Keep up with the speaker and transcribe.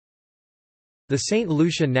The St.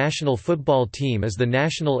 Lucia national football team is the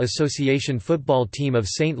National Association football team of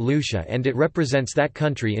St. Lucia and it represents that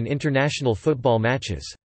country in international football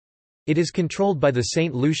matches. It is controlled by the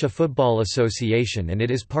St. Lucia Football Association and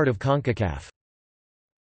it is part of CONCACAF.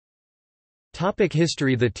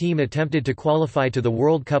 History. The team attempted to qualify to the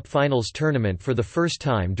World Cup Finals tournament for the first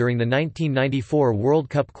time during the 1994 World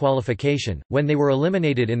Cup qualification, when they were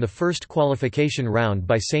eliminated in the first qualification round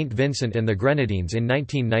by St. Vincent and the Grenadines in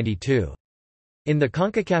 1992. In the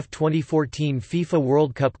CONCACAF 2014 FIFA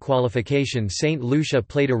World Cup qualification, St. Lucia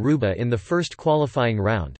played Aruba in the first qualifying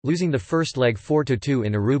round, losing the first leg 4–2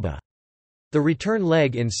 in Aruba. The return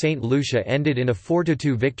leg in St. Lucia ended in a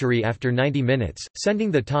 4–2 victory after 90 minutes, sending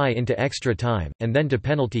the tie into extra time, and then to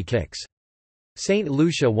penalty kicks. St.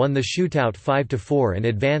 Lucia won the shootout 5–4 and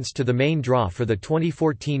advanced to the main draw for the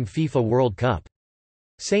 2014 FIFA World Cup.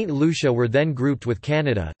 St. Lucia were then grouped with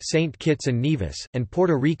Canada, St. Kitts and Nevis, and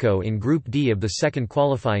Puerto Rico in Group D of the second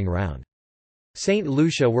qualifying round. St.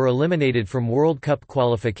 Lucia were eliminated from World Cup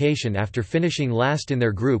qualification after finishing last in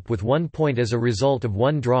their group with 1 point as a result of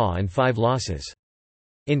 1 draw and 5 losses.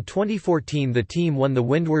 In 2014 the team won the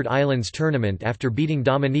Windward Islands tournament after beating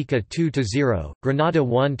Dominica 2–0, Grenada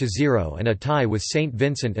 1–0 and a tie with St.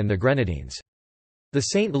 Vincent and the Grenadines. The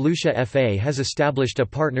St. Lucia FA has established a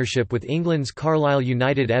partnership with England's Carlisle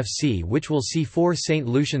United FC which will see 4 St.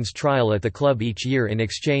 Lucians trial at the club each year in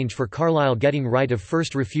exchange for Carlisle getting right of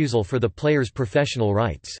first refusal for the players' professional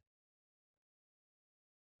rights.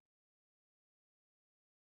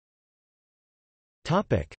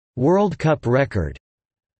 World Cup record.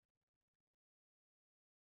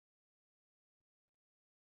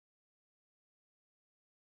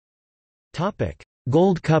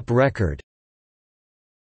 Gold Cup record.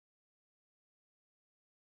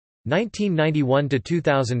 1991 to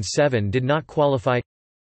 2007 did not qualify.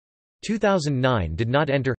 2009 did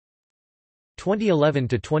not enter. 2011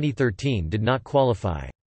 to 2013 did not qualify.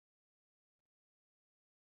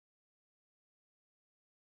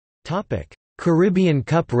 Topic: Caribbean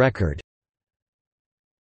Cup record.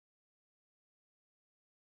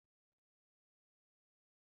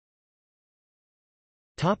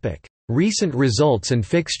 Topic: Recent results and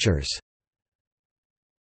fixtures.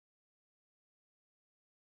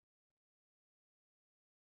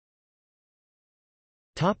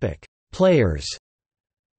 Topic: Players.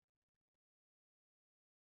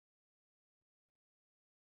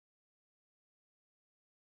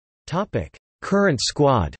 Topic: Current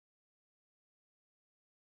squad.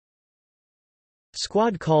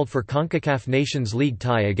 Squad called for CONCACAF Nations League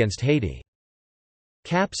tie against Haiti.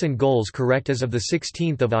 Caps and goals correct as of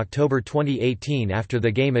 16 October 2018 after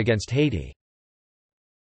the game against Haiti.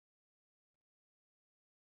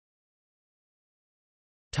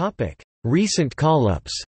 Recent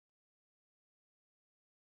call-ups.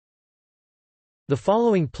 The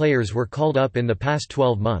following players were called up in the past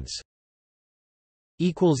 12 months.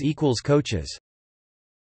 Coaches